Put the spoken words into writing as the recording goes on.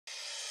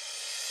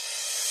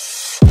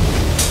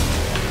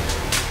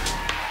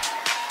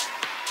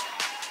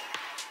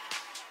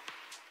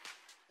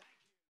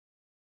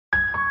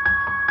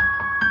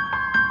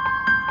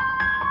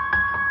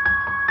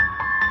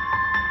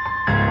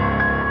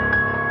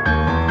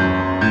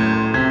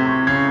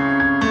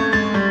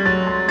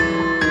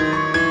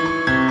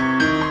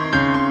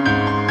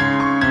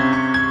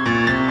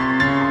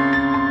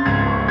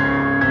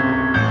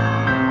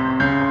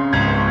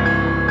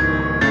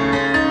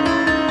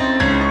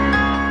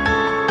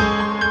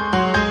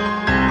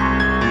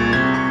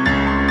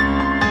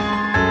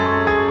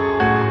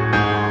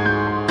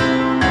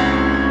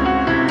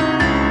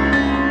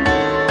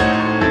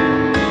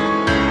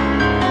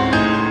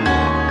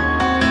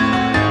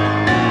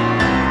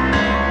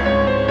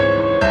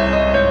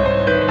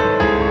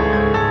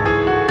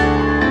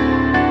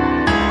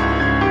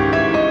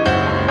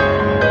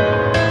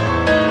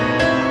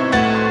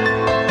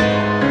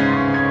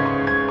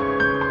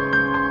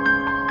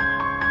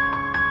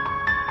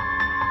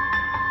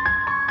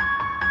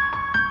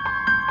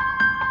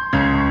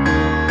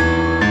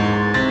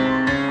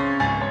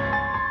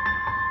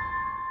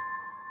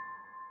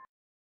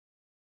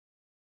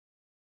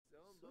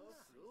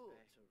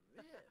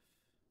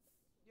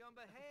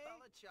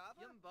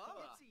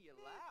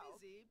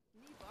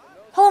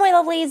Hello my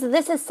lovelies,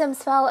 this is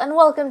simsfel and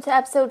welcome to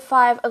episode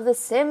 5 of the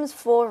Sims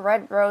 4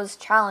 Red Rose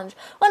Challenge.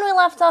 When we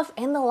left off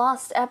in the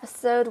last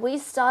episode, we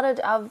started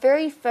our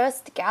very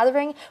first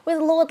gathering with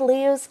Lord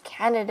Leo's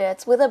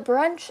candidates with a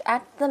brunch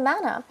at the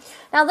manor.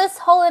 Now this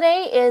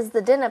holiday is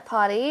the dinner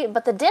party,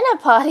 but the dinner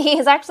party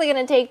is actually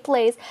going to take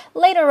place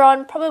later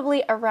on,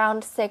 probably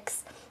around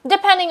 6.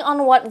 Depending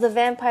on what the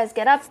vampires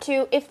get up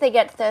to, if they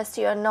get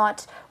thirsty or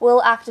not,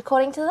 we'll act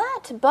according to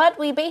that. But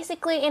we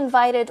basically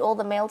invited all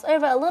the males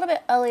over a little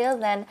bit earlier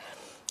than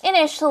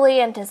initially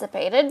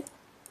anticipated.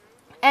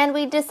 And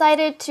we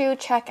decided to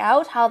check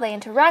out how they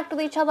interact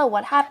with each other,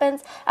 what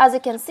happens. As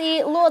you can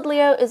see, Lord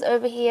Leo is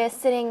over here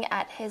sitting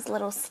at his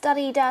little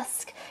study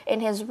desk in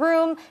his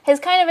room. He's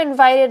kind of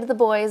invited the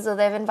boys, or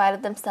they've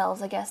invited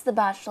themselves, I guess, the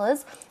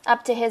bachelors,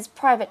 up to his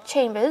private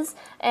chambers.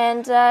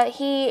 And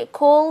he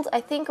called, I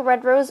think,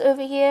 Red Rose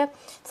over here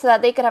so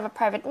that they could have a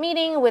private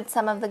meeting with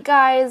some of the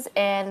guys.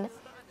 And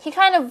he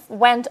kind of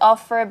went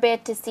off for a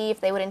bit to see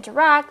if they would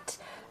interact.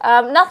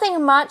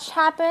 Nothing much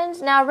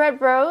happened. Now, Red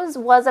Rose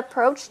was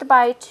approached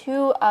by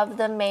 2 of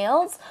the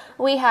males.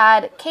 We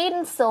had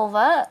Caden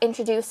Silva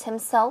introduce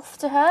himself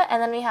to her,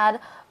 and then we had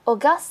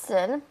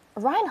Augustin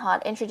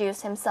Reinhardt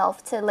introduce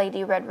himself to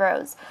Lady Red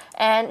Rose.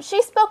 And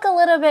she spoke a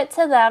little bit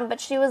to them, but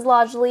she was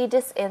largely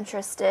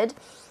disinterested.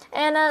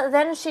 And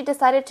then she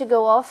decided to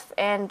go off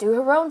and do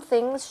her own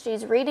things.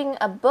 She's reading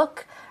a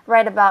book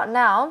right about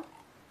now,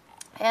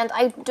 and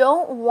I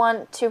don't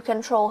want to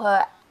control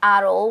her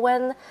at all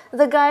when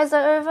the guys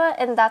are over,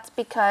 and that's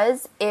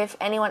because if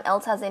anyone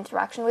else has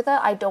interaction with her,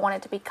 I don't want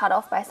it to be cut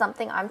off by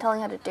something I'm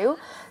telling her to do.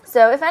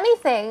 So if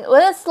anything,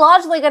 well, it's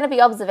largely going to be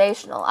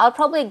observational. I'll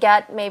probably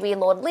get maybe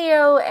Lord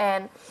Leo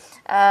and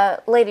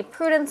Lady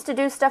Prudence to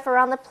do stuff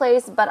around the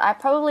place, but I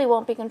probably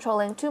won't be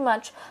controlling too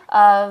much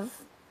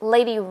of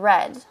Lady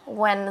Red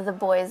when the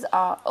boys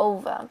are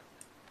over.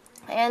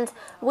 And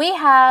we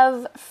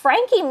have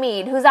Frankie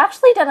Mead, who's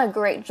actually done a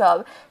great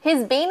job.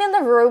 He's been in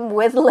the room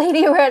with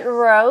Lady Red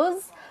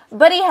Rose,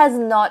 but he has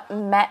not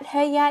met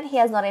her yet. He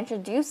has not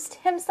introduced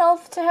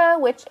himself to her,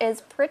 which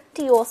is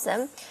pretty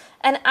awesome.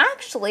 And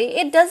actually,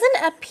 it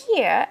doesn't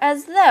appear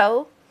as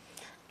though...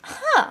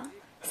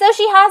 So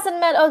she hasn't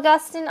met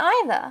Augustin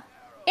either.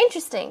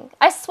 Interesting.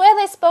 I swear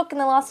they spoke in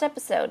the last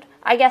episode.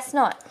 I guess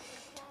not.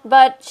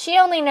 But she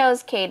only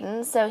knows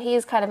Caden, so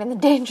he's kind of in the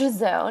danger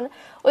zone.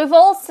 We've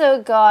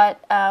also got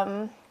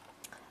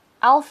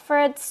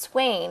Alfred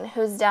Swain,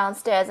 who's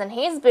downstairs, and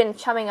he's been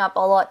chumming up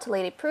a lot to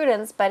Lady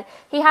Prudence, but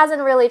he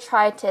hasn't really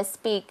tried to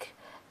speak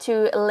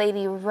to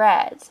Lady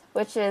Red,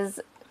 which is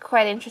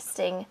quite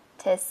interesting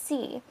to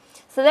see.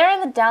 So they're in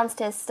the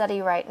downstairs study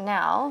right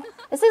now.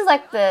 This is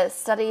like the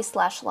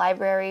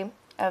study/library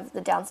of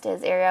the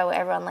downstairs area where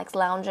everyone likes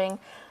lounging.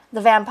 The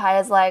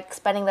vampires like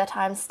spending their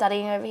time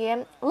studying over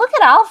here. Look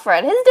at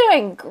Alfred. He's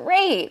doing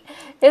great.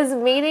 His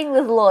meeting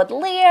with Lord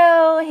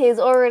Leo. He's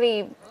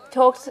already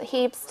talked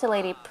heaps to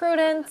Lady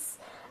Prudence.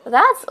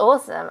 That's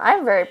awesome.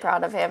 I'm very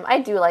proud of him. I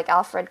do like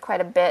Alfred quite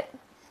a bit.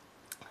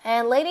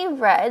 And Lady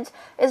Red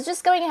is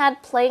just going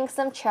ahead playing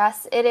some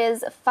chess. It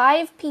is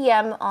 5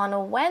 p.m. on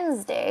a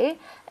Wednesday,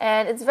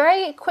 and it's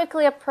very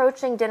quickly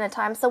approaching dinner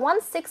time. So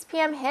once 6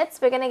 p.m. hits,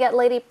 we're going to get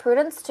Lady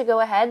Prudence to go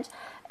ahead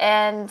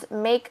and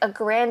make a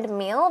grand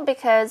meal,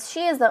 because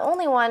she is the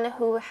only one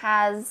who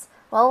has,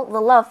 well, the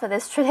love for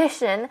this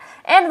tradition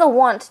and the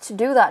want to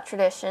do that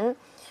tradition.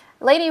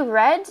 Lady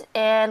Red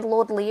and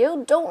Lord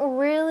Leo don't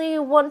really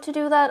want to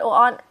do that or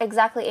aren't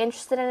exactly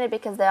interested in it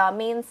because they are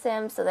mean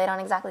Sims, so they don't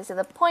exactly see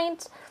the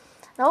point.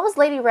 Now, what was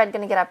Lady Red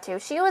going to get up to?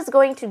 She was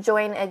going to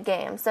join a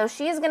game, so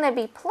she's going to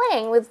be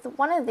playing with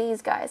one of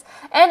these guys.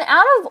 And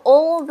out of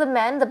all the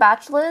men, the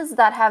bachelors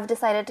that have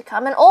decided to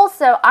come, and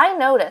also I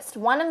noticed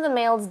one of the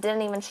males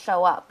didn't even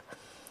show up.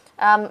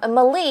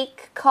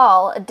 Malik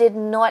Carl did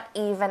not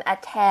even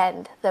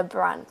attend the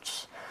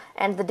brunch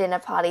and the dinner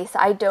party, so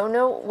I don't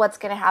know what's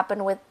going to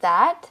happen with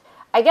that.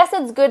 I guess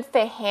it's good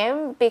for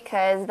him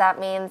because that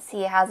means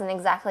he hasn't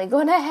exactly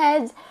gone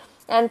ahead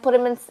and put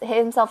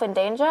himself in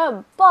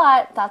danger,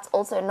 but that's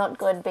also not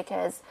good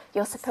because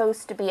you're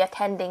supposed to be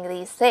attending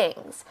these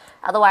things.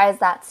 Otherwise,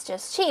 that's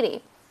just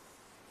cheating.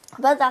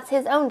 But that's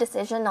his own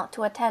decision not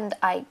to attend,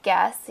 I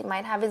guess. He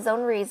might have his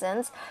own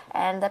reasons,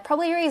 and they're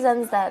probably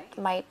reasons that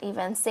might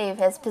even save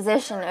his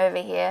position over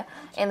here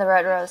in the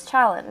Red Rose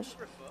Challenge.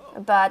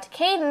 But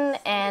Caden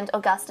and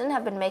Augustin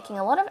have been making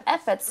a lot of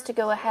efforts to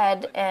go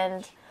ahead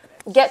and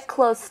get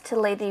close to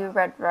Lady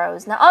Red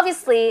Rose. Now,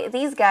 obviously,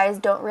 these guys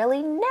don't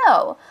really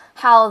know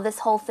how this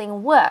whole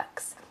thing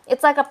works.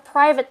 It's like a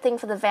private thing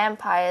for the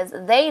vampires.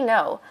 They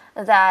know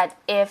that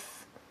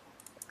if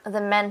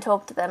the men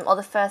talk to them, or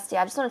the first,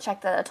 I just want to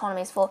check the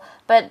autonomy is full,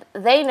 but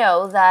they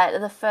know that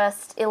the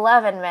first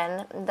 11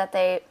 men that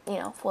they,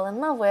 fall in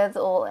love with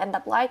or end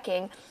up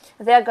liking,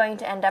 they're going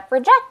to end up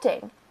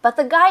rejecting. But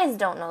the guys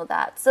don't know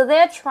that, so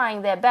they're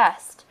trying their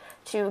best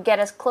to get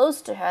as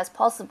close to her as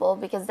possible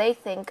because they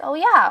think, oh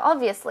yeah,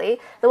 obviously,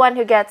 the one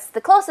who gets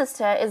the closest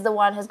to her is the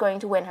one who's going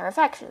to win her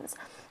affections.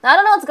 Now, I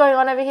don't know what's going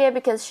on over here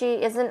because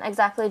she isn't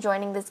exactly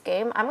joining this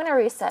game. I'm going to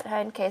reset her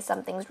in case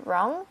something's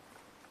wrong.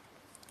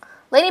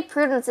 Lady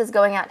Prudence is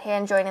going out here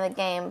and joining the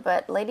game,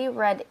 but Lady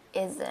Red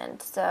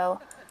isn't,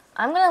 so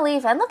I'm going to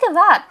leave. And look at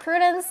that!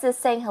 Prudence is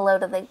saying hello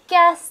to the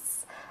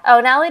guests. Oh,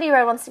 now Lady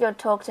Red wants to go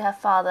talk to her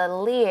father,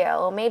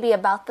 Leo, maybe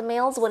about the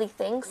males, what he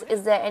thinks.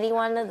 Is there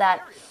anyone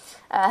that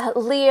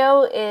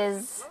Leo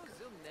is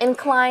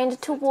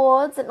inclined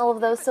towards and all of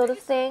those sort of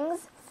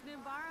things?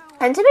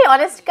 And to be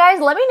honest, guys,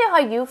 let me know how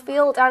you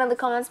feel down in the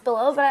comments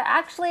below, but I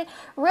actually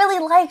really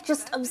like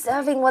just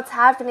observing what's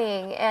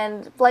happening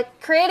and,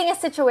 like, creating a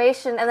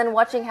situation and then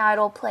watching how it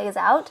all plays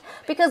out,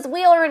 because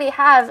we already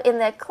have in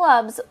their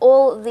clubs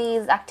all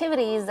these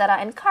activities that are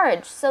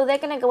encouraged, so they're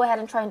going to go ahead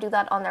and try and do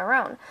that on their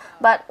own.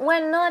 But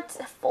we're not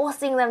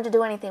forcing them to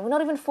do anything. We're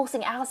not even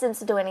forcing our Sims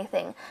to do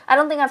anything. I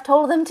don't think I've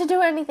told them to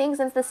do anything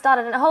since this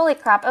started, and holy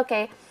crap,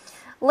 okay.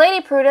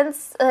 Lady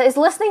Prudence is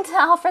listening to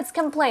Alfred's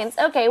complaints.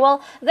 Okay,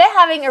 well, they're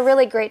having a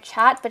really great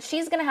chat, but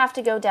she's going to have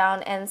to go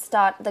down and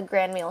start the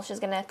grand meal. She's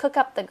going to cook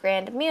up the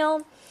grand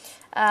meal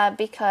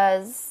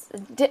because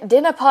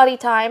dinner party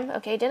time.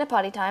 Okay, dinner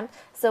party time.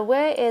 So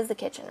where is the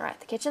kitchen? Right,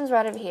 the kitchen's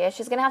right over here.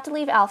 She's going to have to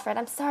leave Alfred.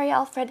 I'm sorry,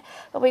 Alfred,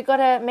 but we got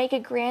to make a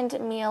grand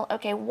meal.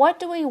 Okay, what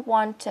do we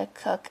want to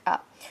cook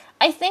up?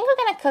 I think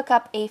we're going to cook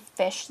up a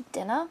fish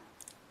dinner.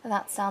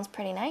 That sounds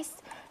pretty nice.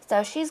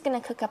 So she's going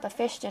to cook up a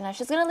fish dinner.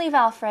 She's going to leave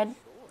Alfred.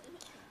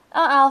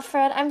 Oh,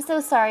 Alfred, I'm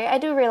so sorry. I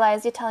do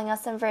realize you're telling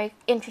us some very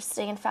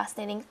interesting and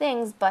fascinating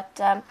things,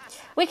 but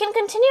we can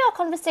continue our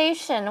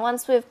conversation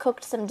once we've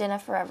cooked some dinner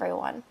for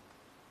everyone.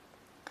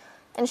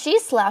 And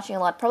she's slouching a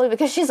lot, probably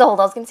because she's old.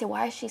 I was going to say,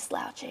 why is she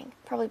slouching?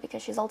 Probably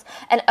because she's old.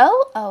 And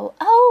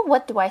oh,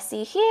 what do I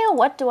see here?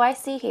 What do I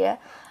see here?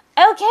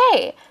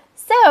 Okay,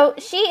 so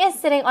she is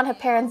sitting on her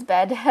parents'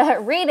 bed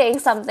reading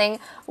something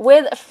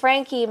with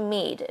Frankie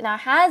Mead. Now,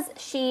 has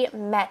she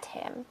met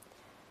him?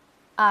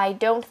 I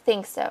don't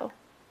think so.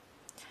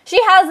 She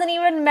hasn't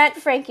even met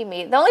Frankie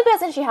Mead. The only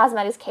person she has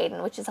met is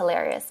Caden, which is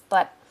hilarious.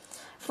 But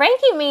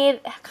Frankie Mead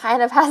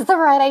kind of has the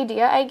right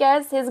idea, I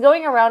guess. He's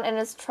going around and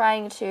is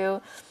trying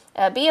to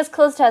be as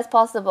close to her as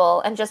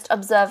possible and just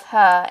observe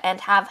her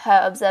and have her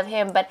observe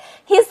him. But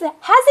he hasn't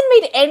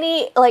made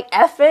any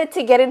effort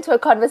to get into a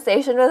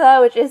conversation with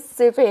her, which is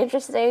super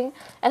interesting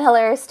and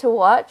hilarious to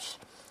watch.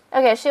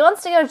 Okay, she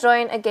wants to go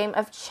join a game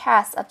of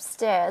chess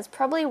upstairs,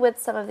 probably with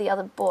some of the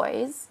other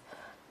boys.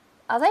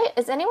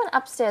 Is anyone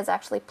upstairs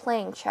actually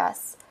playing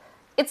chess?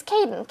 It's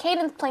Caden.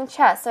 Caden's playing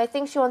chess, so I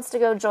think she wants to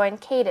go join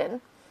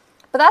Caden.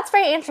 But that's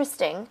very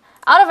interesting.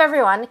 Out of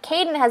everyone,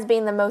 Caden has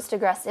been the most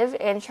aggressive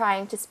in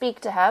trying to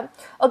speak to her.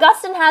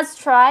 Augustin has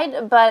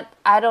tried, but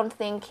I don't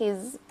think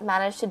he's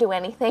managed to do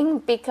anything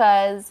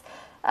because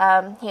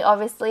he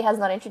obviously has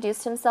not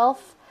introduced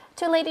himself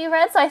to Lady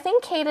Red, so I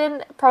think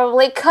Caden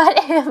probably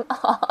cut him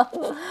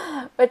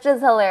off, which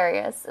is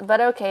hilarious.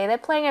 But okay, they're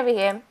playing over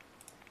here.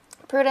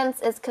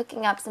 Prudence is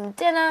cooking up some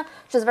dinner,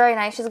 which is very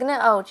nice. She's going to,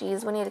 oh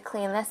geez, we need to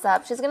clean this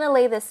up. She's going to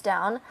lay this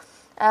down.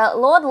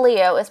 Lord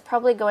Leo is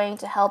probably going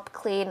to help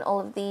clean all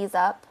of these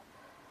up.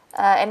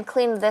 And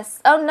clean this,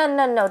 oh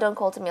no, don't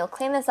call to meal.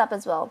 Clean this up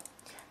as well.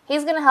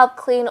 He's going to help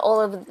clean all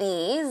of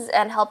these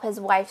and help his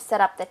wife set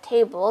up the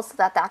table so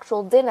that the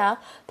actual dinner,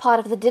 part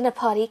of the dinner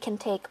party, can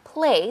take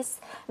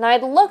place. Now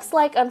it looks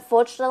like,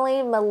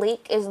 unfortunately,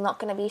 Malik is not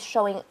going to be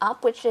showing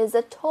up, which is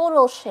a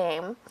total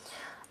shame.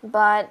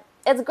 But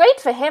it's great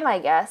for him, I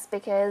guess,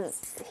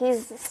 because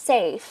he's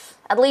safe.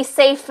 At least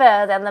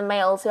safer than the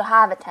males who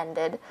have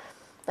attended.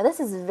 But this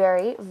is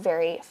very,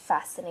 very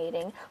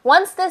fascinating.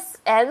 Once this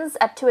ends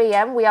at 2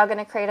 a.m., we are going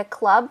to create a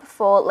club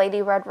for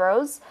Lady Red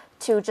Rose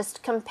to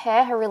just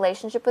compare her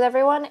relationship with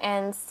everyone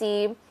and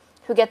see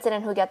who gets in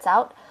and who gets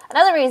out.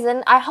 Another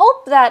reason, I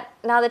hope that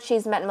now that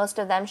she's met most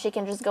of them, she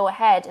can just go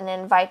ahead and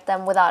invite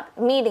them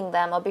without meeting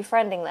them or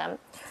befriending them.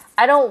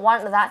 I don't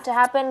want that to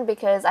happen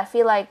because I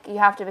feel like you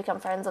have to become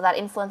friends, or that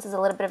influences a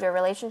little bit of your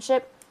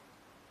relationship.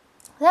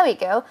 There we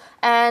go.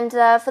 And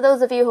for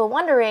those of you who are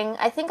wondering,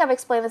 I think I've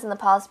explained this in the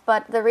past,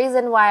 but the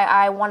reason why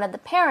I wanted the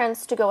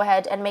parents to go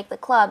ahead and make the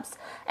clubs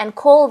and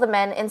call the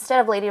men instead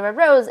of Lady Red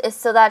Rose is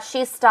so that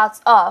she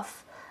starts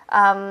off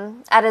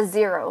at a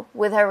 0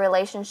 with her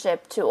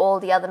relationship to all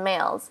the other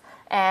males.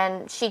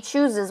 And she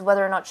chooses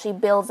whether or not she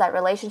builds that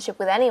relationship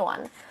with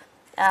anyone.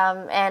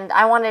 And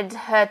I wanted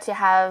her to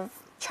have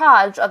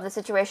charge of the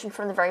situation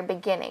from the very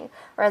beginning.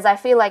 Whereas I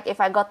feel like if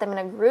I got them in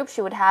a group,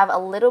 she would have a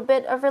little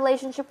bit of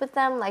relationship with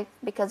them, like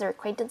because they're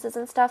acquaintances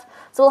and stuff.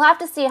 So we'll have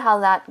to see how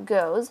that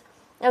goes.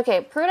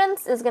 Okay,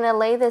 Prudence is going to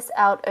lay this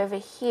out over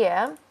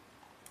here.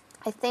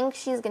 I think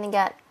she's going to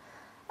get...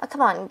 Oh,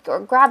 come on,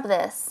 grab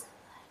this.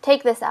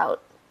 Take this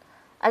out.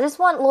 I just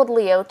want Lord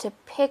Leo to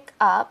pick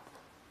up...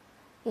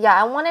 Yeah,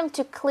 I want him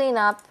to clean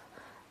up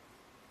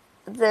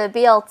the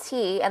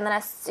BLT, and then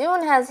as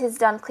soon as he's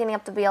done cleaning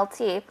up the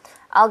BLT,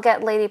 I'll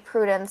get Lady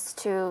Prudence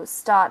to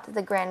start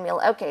the grand meal.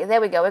 Okay, there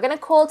we go. We're going to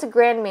call to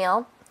grand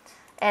meal,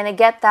 and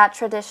get that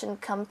tradition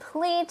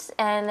complete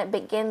and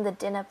begin the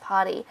dinner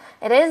party.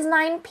 It is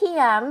 9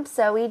 p.m.,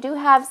 so we do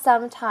have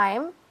some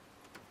time.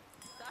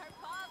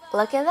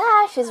 Look at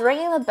that, she's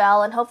ringing the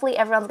bell, and hopefully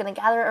everyone's going to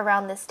gather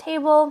around this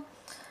table.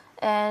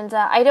 And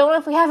I don't know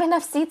if we have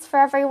enough seats for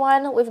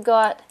everyone. We've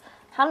got,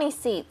 how many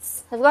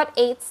seats? We've got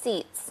 8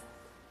 seats.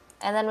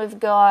 And then we've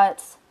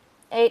got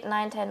 8,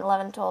 9, 10,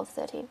 11, 12,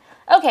 13.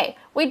 Okay,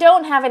 we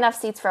don't have enough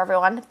seats for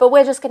everyone, but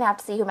we're just going to have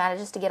to see who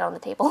manages to get on the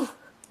table.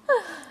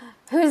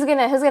 Who's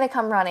gonna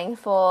come running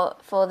for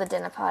the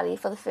dinner party,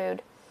 for the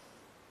food?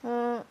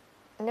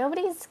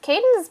 Nobody's...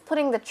 Caden's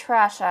putting the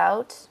trash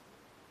out.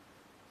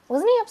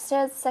 Wasn't he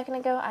upstairs a second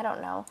ago? I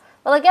don't know.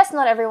 Well, I guess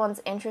not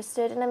everyone's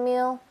interested in a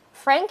meal.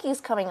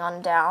 Frankie's coming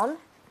on down.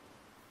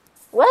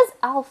 Where's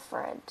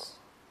Alfred?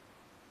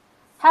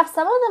 Have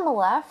some of them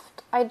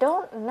left? I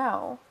don't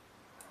know.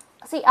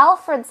 See,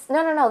 Alfred's...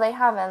 No, they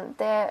haven't.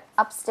 They're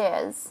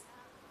upstairs.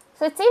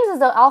 So it seems as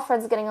though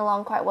Alfred's getting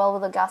along quite well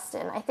with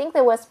Augustine. I think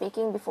they were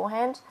speaking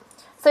beforehand.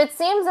 So it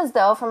seems as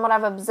though, from what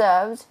I've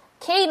observed,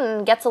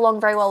 Caden gets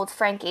along very well with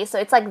Frankie. So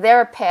it's like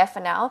they're a pair for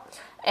now.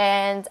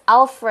 And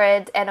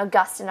Alfred and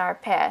Augustine are a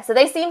pair. So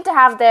they seem to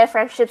have their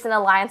friendships and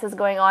alliances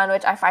going on,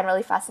 which I find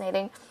really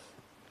fascinating.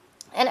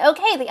 And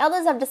okay, the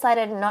others have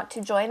decided not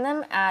to join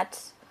them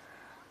at...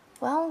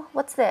 Well,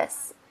 what's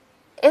this?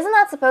 Isn't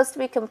that supposed to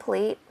be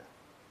complete?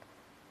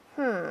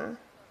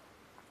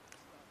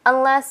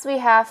 Unless we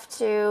have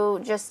to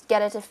just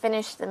get it to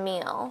finish the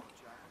meal.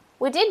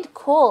 We did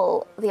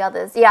call the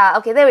others. Yeah,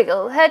 okay, there we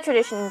go. Her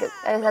tradition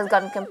has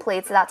gotten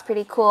complete, so that's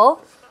pretty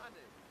cool.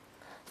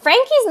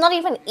 Frankie's not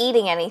even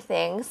eating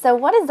anything, so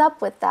what is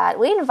up with that?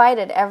 We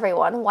invited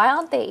everyone. Why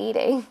aren't they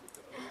eating?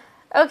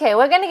 Okay,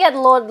 we're going to get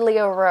Lord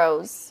Leo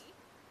Rose.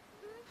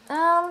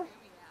 I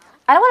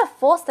don't want to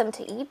force them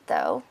to eat,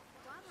 though.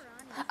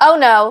 Oh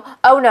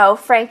no,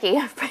 Frankie.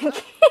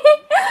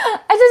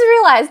 I just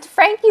realized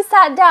Frankie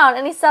sat down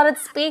and he started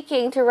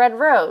speaking to Red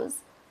Rose.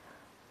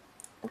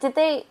 Did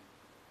they...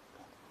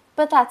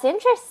 But that's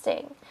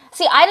interesting.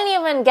 See, I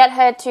didn't even get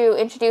her to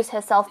introduce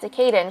herself to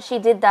Caden. She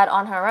did that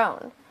on her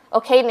own.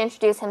 Or Caden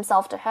introduced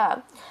himself to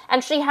her.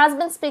 And she has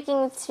been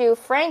speaking to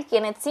Frankie,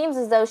 and it seems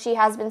as though she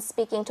has been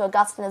speaking to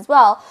Augustine as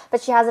well,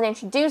 but she hasn't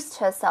introduced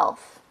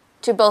herself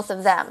to both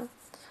of them.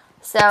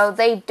 So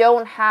they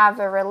don't have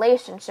a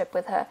relationship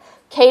with her.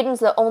 Caden's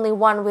the only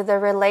one with a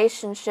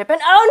relationship.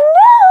 And oh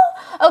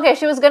no! Okay,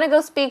 she was going to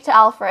go speak to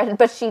Alfred,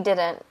 but she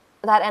didn't.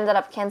 That ended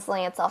up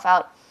cancelling itself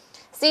out.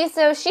 See,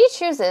 so she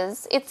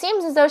chooses. It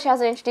seems as though she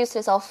hasn't introduced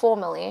herself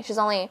formally. She's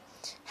only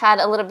had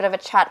a little bit of a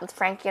chat with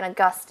Frankie and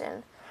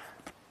Augustine.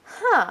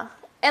 Huh.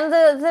 And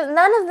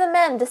none of the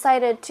men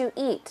decided to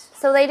eat.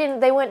 So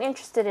they weren't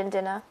interested in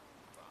dinner.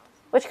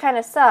 Which kind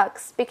of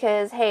sucks,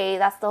 because, hey,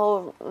 that's the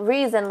whole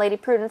reason Lady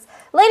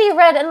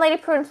Red and Lady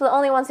Prudence were the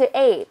only ones who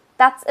ate.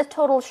 That's a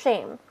total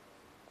shame.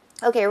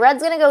 Okay,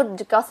 Red's gonna go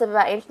gossip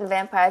about ancient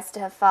vampires to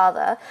her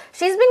father.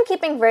 She's been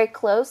keeping very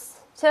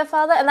close to her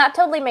father, and that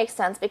totally makes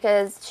sense,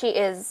 because she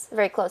is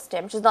very close to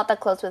him. She's not that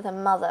close with her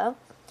mother.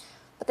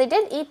 But they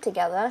did eat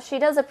together. She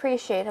does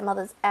appreciate her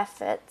mother's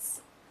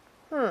efforts.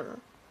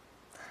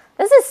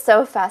 This is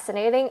so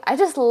fascinating. I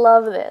just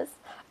love this.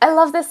 I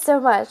love this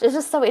so much. It's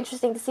just so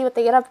interesting to see what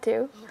they get up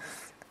to.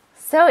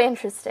 So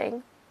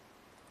interesting.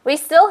 We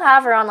still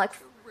have around, like,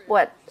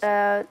 what,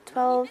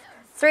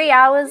 3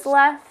 hours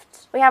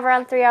left? We have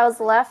around 3 hours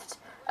left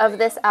of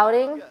this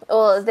outing,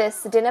 or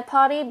this dinner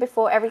party,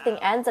 before everything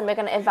ends, and we're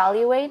going to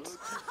evaluate.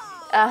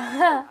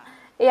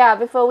 Yeah,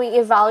 before we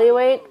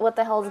evaluate what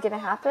the hell is going to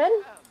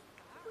happen.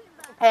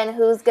 And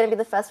who's going to be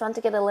the first one to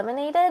get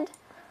eliminated.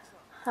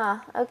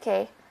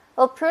 Okay.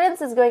 Well,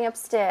 Prudence is going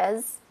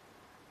upstairs.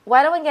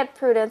 Why don't we get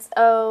Prudence?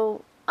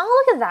 Oh,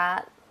 look at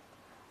that.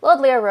 Lord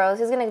Leo Rose,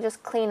 he's going to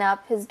just clean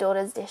up his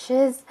daughter's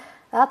dishes.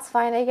 That's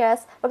fine, I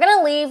guess. We're going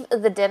to leave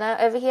the dinner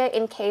over here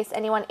in case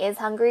anyone is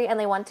hungry and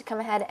they want to come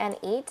ahead and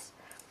eat.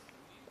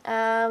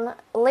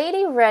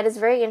 Lady Red is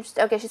very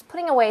interested. Okay, she's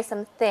putting away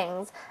some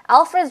things.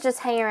 Alfred's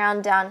just hanging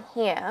around down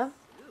here.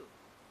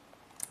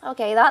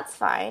 Okay, that's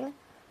fine.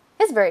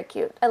 He's very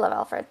cute. I love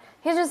Alfred.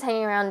 He's just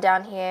hanging around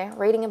down here,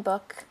 reading a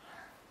book.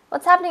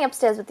 What's happening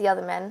upstairs with the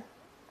other men?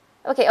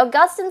 Okay,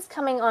 Augustine's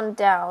coming on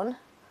down.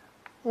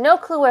 No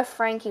clue where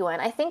Frankie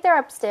went. I think they're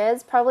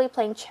upstairs, probably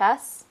playing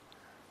chess.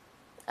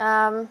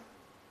 No.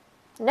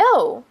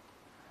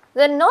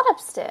 They're not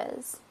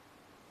upstairs.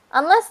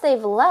 Unless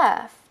they've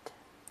left.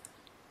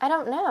 I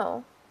don't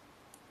know.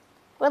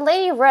 Well,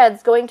 Lady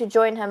Red's going to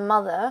join her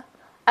mother.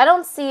 I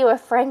don't see where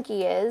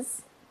Frankie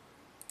is.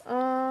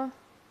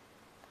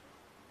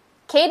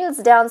 Caden's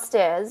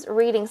downstairs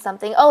reading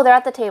something. Oh, they're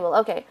at the table.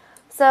 Okay.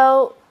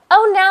 So,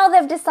 oh, now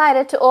they've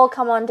decided to all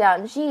come on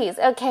down. Jeez,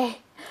 okay.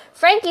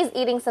 Frankie's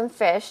eating some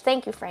fish.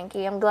 Thank you,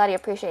 Frankie. I'm glad you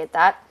appreciate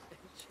that.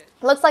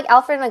 Looks like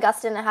Alfred and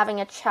Augustine are having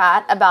a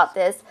chat about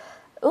this.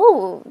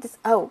 Ooh,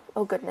 oh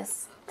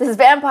goodness. This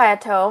vampire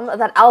tome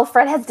that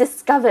Alfred has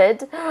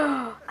discovered.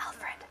 Alfred.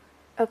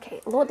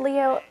 Okay, Lord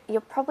Leo, you're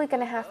probably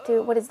going to have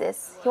to... What is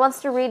this? He wants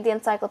to read the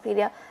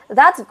encyclopedia.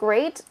 That's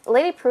great.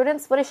 Lady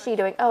Prudence, what is she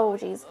doing? Oh,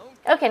 jeez.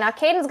 Okay, now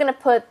Caden's gonna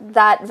put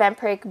that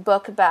vampiric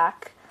book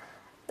back.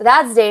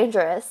 That's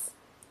dangerous.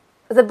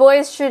 The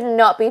boys should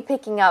not be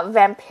picking up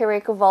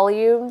vampiric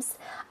volumes.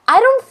 I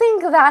don't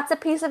think that's a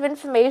piece of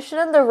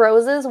information the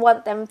Roses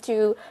want them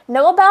to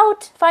know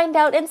about, find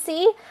out, and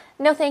see.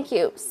 No, thank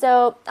you.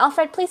 So,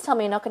 Alfred, please tell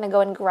me you're not going to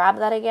go and grab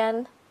that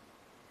again.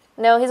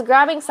 No, he's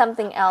grabbing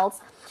something else.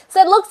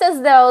 So it looks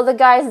as though the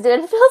guys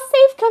didn't feel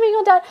safe coming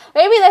on down.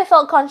 Maybe they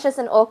felt conscious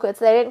and awkward,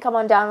 so they didn't come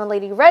on down when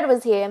Lady Red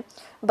was here.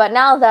 But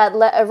now that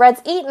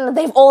Red's eaten,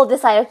 they've all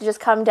decided to just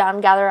come down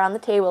and gather around the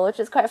table, which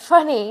is quite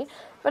funny.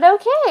 But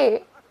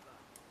okay.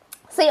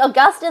 See,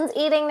 Augustine's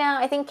eating now.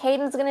 I think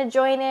Caden's going to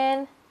join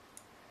in.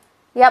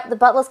 Yep, the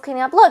butler's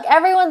cleaning up. Look,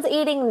 everyone's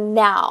eating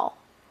now.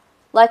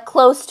 Like,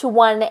 close to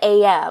 1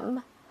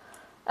 a.m.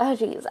 Oh,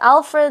 jeez.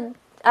 Alfred,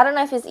 I don't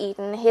know if he's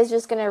eaten. He's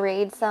just going to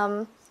read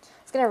some...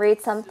 He's going to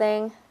read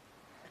something.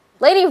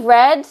 Lady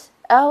Red,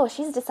 oh,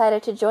 she's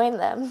decided to join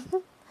them.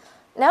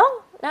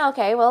 No? No,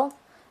 okay, well,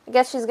 I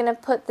guess she's going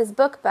to put this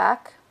book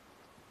back.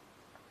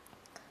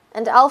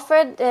 And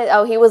Alfred,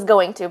 oh, he was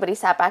going to, but he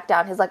sat back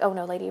down. He's like, oh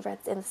no, Lady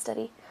Red's in the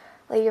study.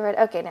 Lady Red,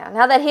 okay,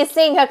 now that he's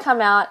seeing her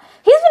come out,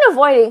 he's been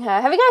avoiding her.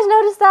 Have you guys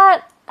noticed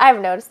that? I've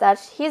noticed that.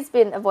 He's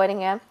been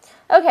avoiding her.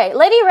 Okay,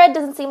 Lady Red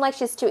doesn't seem like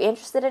she's too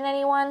interested in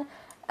anyone.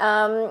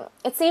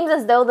 It seems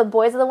as though the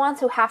boys are the ones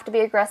who have to be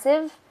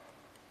aggressive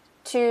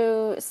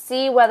to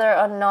see whether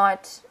or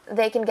not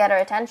they can get her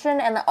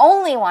attention, and the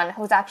only one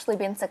who's actually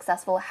been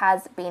successful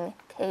has been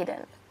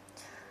Caden.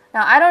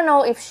 Now, I don't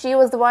know if she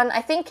was the one.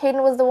 I think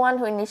Caden was the one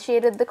who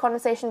initiated the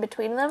conversation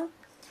between them.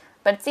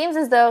 But it seems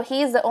as though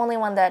he's the only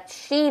one that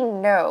she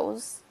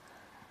knows.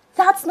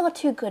 That's not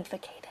too good for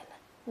Caden.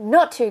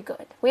 Not too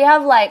good. We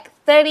have like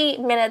 30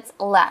 minutes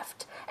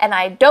left. And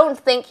I don't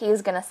think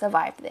he's going to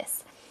survive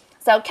this.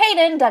 So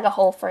Caden dug a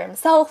hole for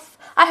himself.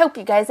 I hope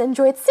you guys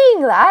enjoyed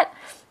seeing that.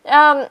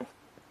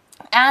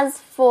 As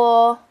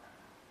for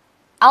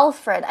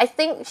Alfred, I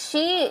think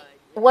she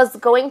was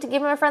going to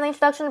give him a friendly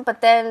introduction,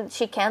 but then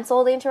she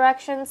canceled the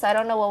interaction. So I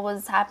don't know what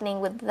was happening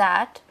with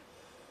that.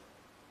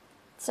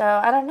 So,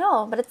 I don't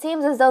know, but it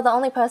seems as though the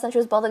only person she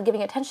was bothered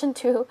giving attention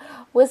to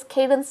was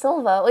Caden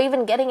Silva, or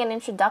even getting an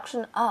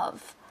introduction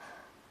of.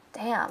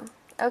 Damn.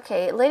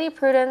 Okay, Lady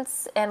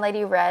Prudence and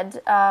Lady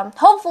Red,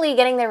 hopefully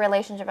getting their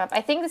relationship up.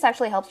 I think this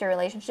actually helps your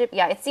relationship.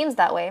 Yeah, it seems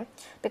that way,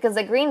 because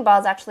the green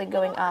bar's actually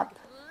going up.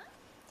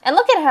 And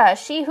look at her.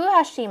 Who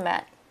has she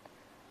met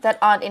that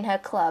aren't in her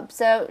club?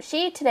 So,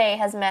 she today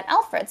has met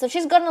Alfred. So,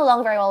 she's gotten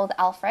along very well with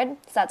Alfred,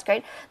 so that's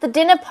great. The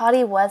dinner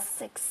party was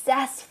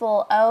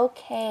successful.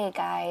 Okay,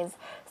 guys.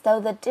 So,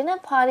 the dinner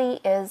party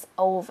is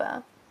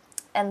over.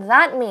 And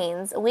that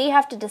means we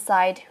have to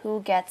decide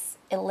who gets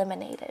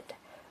eliminated.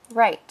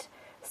 Right.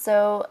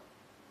 So,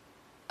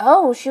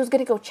 oh, she was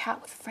going to go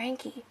chat with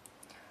Frankie.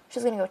 She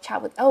was going to go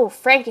chat with, oh,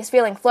 Frankie's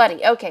feeling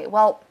flirty. Okay,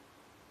 well,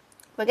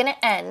 we're going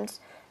to end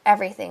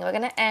everything. We're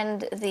going to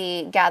end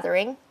the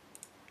gathering.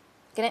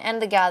 We're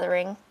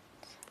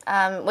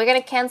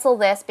going to cancel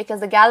this because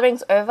the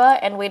gathering's over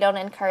and we don't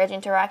encourage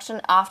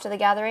interaction after the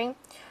gathering.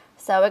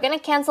 So we're going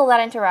to cancel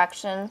that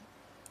interaction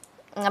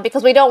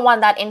because we don't want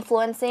that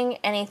influencing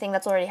anything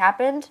that's already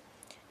happened.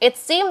 It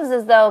seems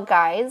as though,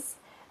 guys,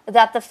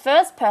 that the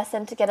first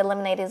person to get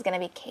eliminated is going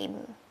to be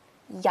Caden.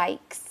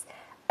 Yikes.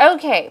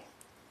 Okay,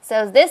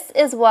 so this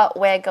is what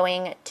we're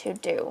going to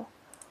do.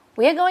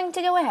 We are going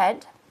to go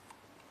ahead.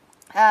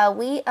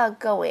 We are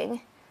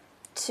going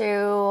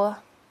to...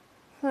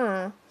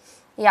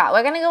 Yeah,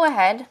 we're going to go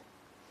ahead.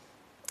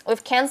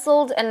 We've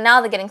cancelled, and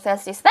now they're getting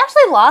thirsty. So they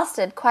actually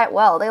lasted quite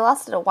well. They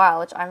lasted a while,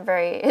 which I'm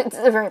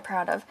very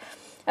proud of.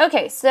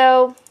 Okay,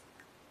 so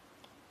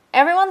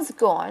everyone's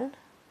gone.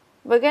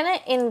 We're going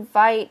to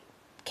invite...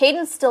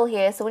 Caden's still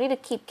here, so we need to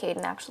keep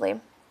Caden, actually.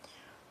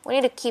 We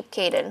need to keep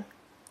Caden.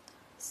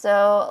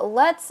 So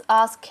let's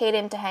ask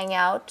Caden to hang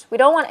out. We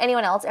don't want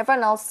anyone else.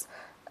 Everyone else,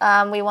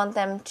 we want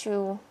them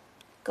to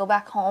go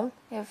back home,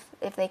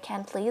 if they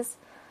can, please.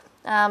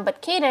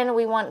 But Caden,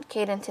 we want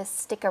Caden to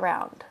stick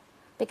around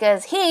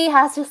because he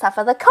has to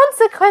suffer the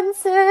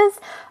consequences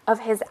of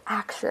his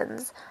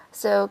actions.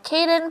 So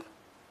Caden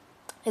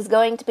is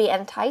going to be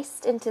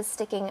enticed into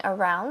sticking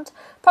around,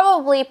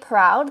 probably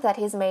proud that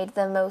he's made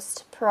the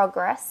most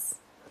progress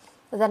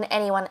than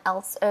anyone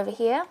else over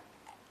here.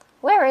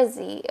 Where is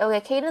he?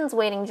 Okay, Caden's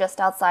waiting just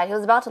outside. He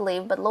was about to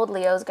leave, but Lord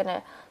Leo's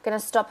gonna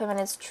stop him in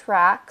his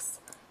tracks.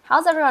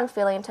 How's everyone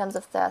feeling in terms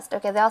of thirst?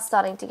 Okay, they are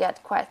starting to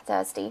get quite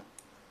thirsty.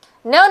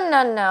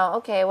 No.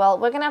 Okay, well,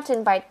 we're going to have to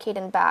invite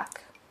Caden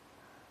back.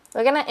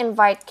 We're going to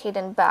invite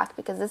Caden back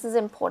because this is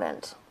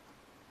important.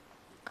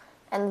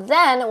 And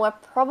then we're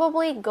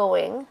probably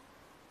going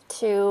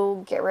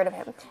to get rid of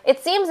him.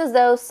 It seems as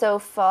though so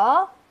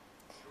far,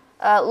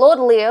 Lord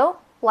Leo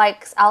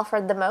likes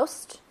Alfred the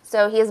most.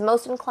 So he is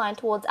most inclined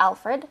towards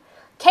Alfred.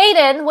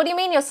 Caden, what do you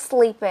mean you're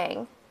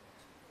sleeping?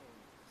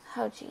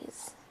 Oh,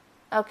 jeez.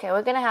 Okay,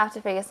 we're going to have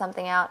to figure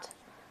something out.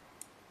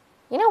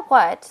 You know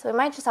what? We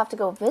might just have to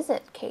go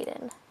visit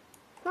Caden.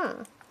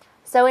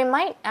 So we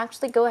might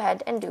actually go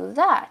ahead and do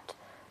that.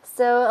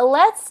 So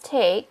let's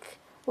take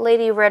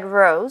Lady Red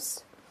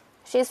Rose.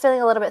 she's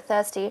feeling a little bit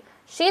thirsty.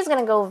 She's going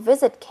to go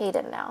visit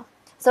Caden now.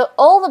 So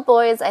all the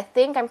boys,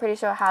 I'm pretty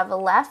sure, have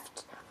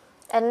left.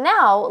 And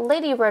now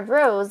Lady Red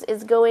Rose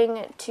is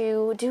going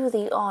to do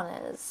the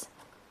honors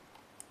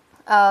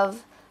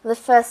of the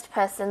first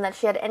person that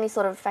she had any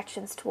sort of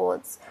affections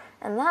towards.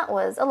 And that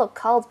was, oh look,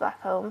 Carl's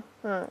back home.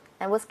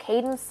 And was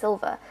Caden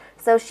Silver.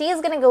 So she's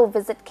going to go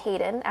visit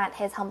Caden at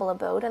his humble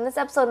abode. And this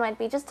episode might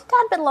be just a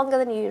tad bit longer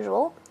than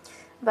usual.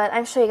 But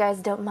I'm sure you guys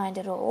don't mind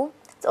at all.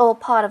 It's all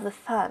part of the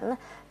fun,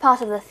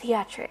 part of the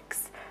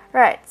theatrics.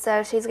 Right,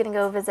 so she's going to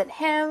go visit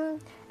him.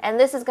 And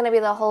this is going to be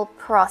the whole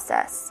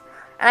process.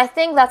 And I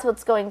think that's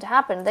what's going to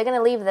happen. They're going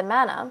to leave the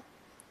manor.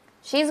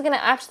 She's going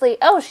to actually,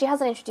 oh, she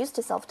hasn't introduced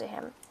herself to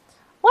him.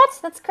 What?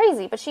 That's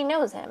crazy, but she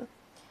knows him.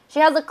 She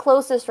has the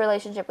closest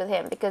relationship with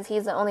him because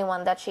he's the only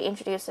one that she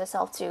introduced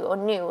herself to or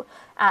knew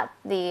at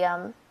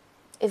the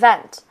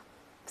event.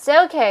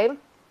 So, okay.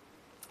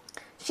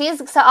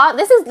 This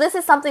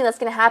is something that's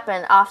going to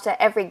happen after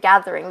every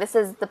gathering. This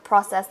is the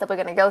process that we're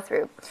going to go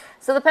through.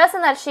 So the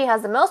person that she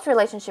has the most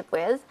relationship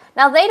with,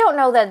 now they don't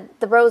know that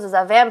the roses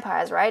are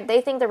vampires, right?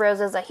 They think the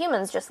roses are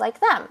humans just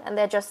like them, and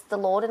they're just the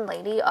lord and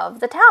lady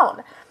of the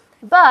town.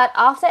 But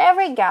after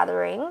every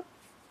gathering,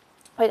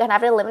 we're going to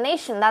have an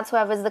elimination. That's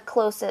whoever's the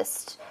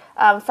closest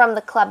from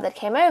the club that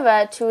came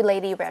over to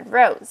Lady Red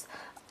Rose.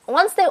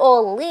 Once they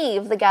all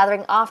leave the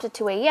gathering after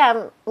 2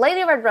 a.m.,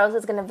 Lady Red Rose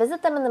is going to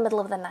visit them in the middle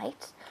of the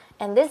night.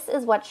 And this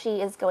is what she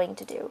is going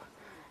to do.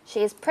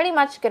 She is pretty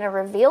much going to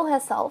reveal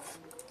herself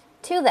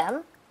to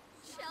them.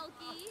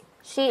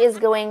 She is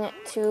going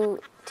to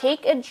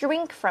take a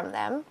drink from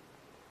them.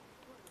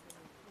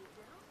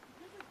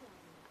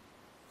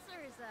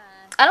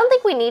 I don't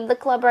think we need the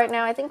club right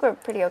now. I think we're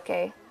pretty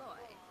okay.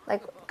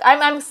 Like,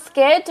 I'm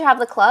scared to have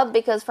the club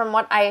because from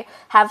what I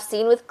have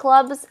seen with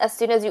clubs, as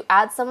soon as you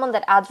add someone,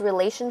 that adds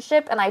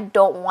relationship, and I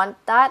don't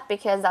want that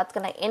because that's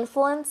going to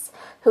influence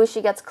who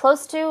she gets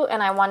close to,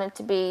 and I want it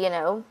to be,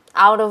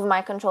 out of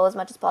my control as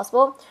much as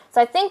possible.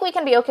 So I think we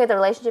can be okay with the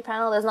relationship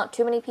panel. There's not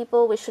too many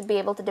people. We should be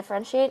able to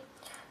differentiate.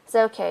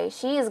 So, okay,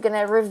 she is going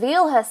to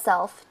reveal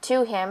herself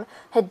to him,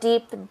 her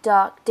deep,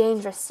 dark,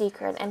 dangerous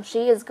secret, and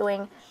she is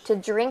going to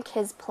drink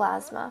his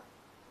plasma.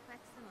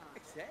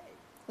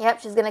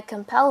 Yep, she's going to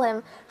compel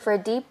him for a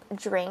deep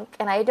drink,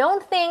 and I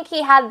don't think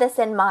he had this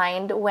in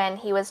mind when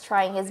he was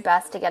trying his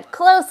best to get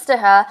close to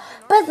her,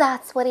 but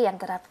that's what he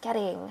ended up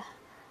getting.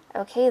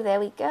 Okay,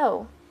 there we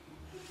go.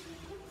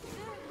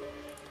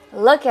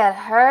 Look at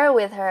her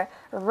with her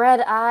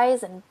red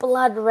eyes and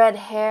blood red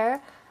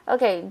hair.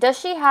 Okay, does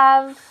she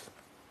have...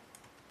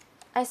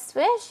 I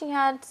swear she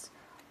had...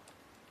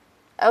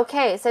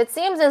 Okay, so it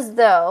seems as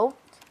though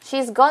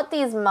she's got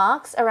these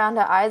marks around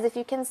her eyes, if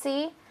you can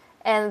see.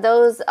 And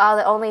those are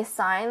the only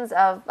signs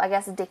of, I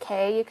guess,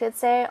 decay, you could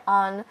say,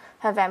 on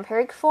her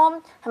vampiric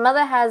form. Her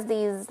mother has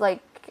these,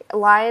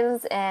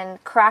 lines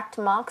and cracked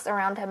marks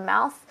around her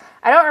mouth.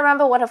 I don't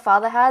remember what her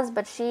father has,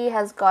 but she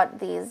has got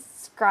these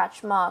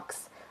scratch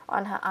marks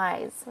on her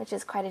eyes, which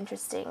is quite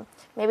interesting.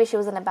 Maybe she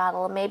was in a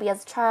battle. Maybe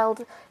as a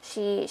child,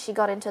 she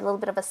got into a little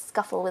bit of a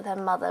scuffle with her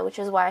mother, which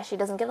is why she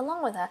doesn't get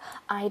along with her.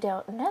 I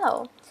don't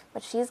know.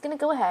 But she's going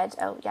to go ahead.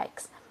 Oh,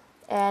 yikes.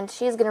 And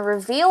she's going to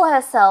reveal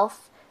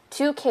herself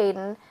to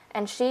Caden,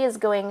 and she is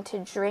going to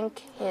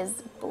drink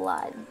his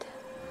blood.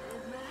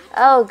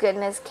 Oh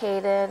goodness,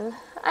 Caden.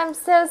 I'm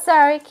so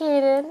sorry,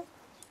 Caden.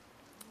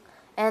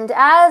 And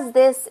as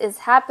this is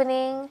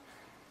happening,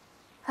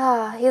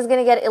 he's going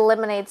to get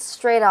eliminated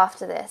straight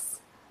after this.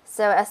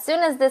 So as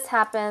soon as this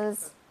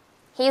happens,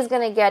 he's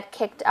going to get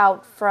kicked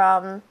out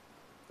from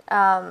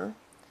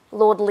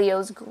Lord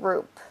Leo's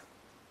group.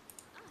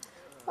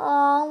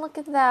 Oh, look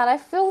at that. I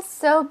feel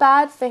so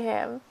bad for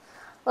him.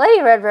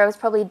 Lady Red Rose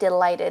probably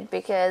delighted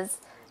because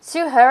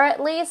to her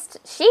at least,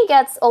 she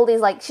gets all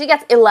these, she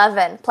gets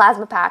 11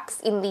 plasma packs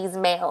in these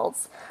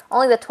males.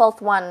 Only the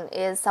 12th one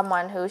is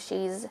someone who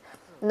she's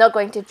not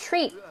going to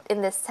treat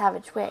in this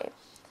savage way.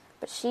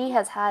 But she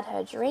has had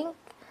her drink,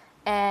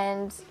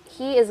 and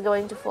he is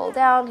going to fall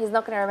down. He's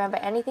not going to remember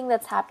anything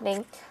that's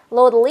happening.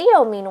 Lord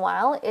Leo,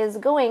 meanwhile, is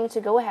going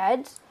to go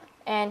ahead,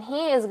 and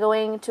he is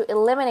going to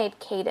eliminate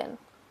Caden.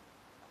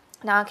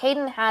 Now,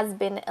 Caden has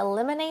been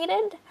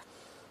eliminated.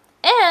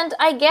 And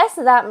I guess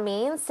that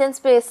means,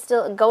 since we're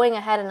still going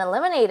ahead and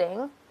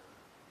eliminating,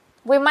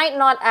 we might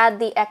not add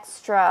the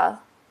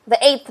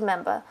 8th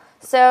member.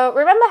 So,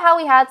 remember how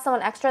we had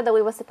someone extra that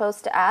we were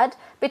supposed to add?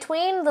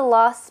 Between the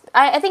last...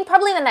 I think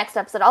probably in the next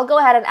episode. I'll go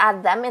ahead and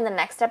add them in the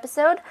next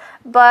episode.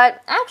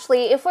 But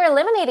actually, if we're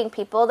eliminating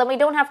people, then we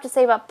don't have to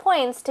save up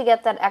points to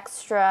get that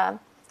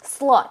extra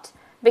slot.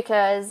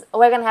 Because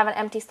we're going to have an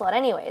empty slot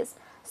anyways.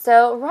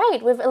 So, right,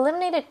 we've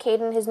eliminated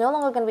Caden. He's no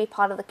longer going to be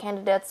part of the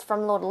candidates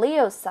from Lord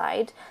Leo's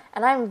side,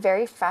 and I'm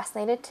very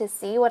fascinated to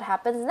see what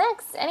happens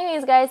next.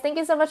 Anyways, guys, thank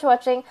you so much for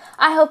watching.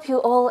 I hope you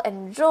all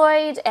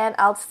enjoyed, and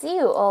I'll see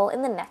you all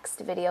in the next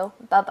video.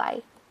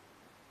 Bye-bye.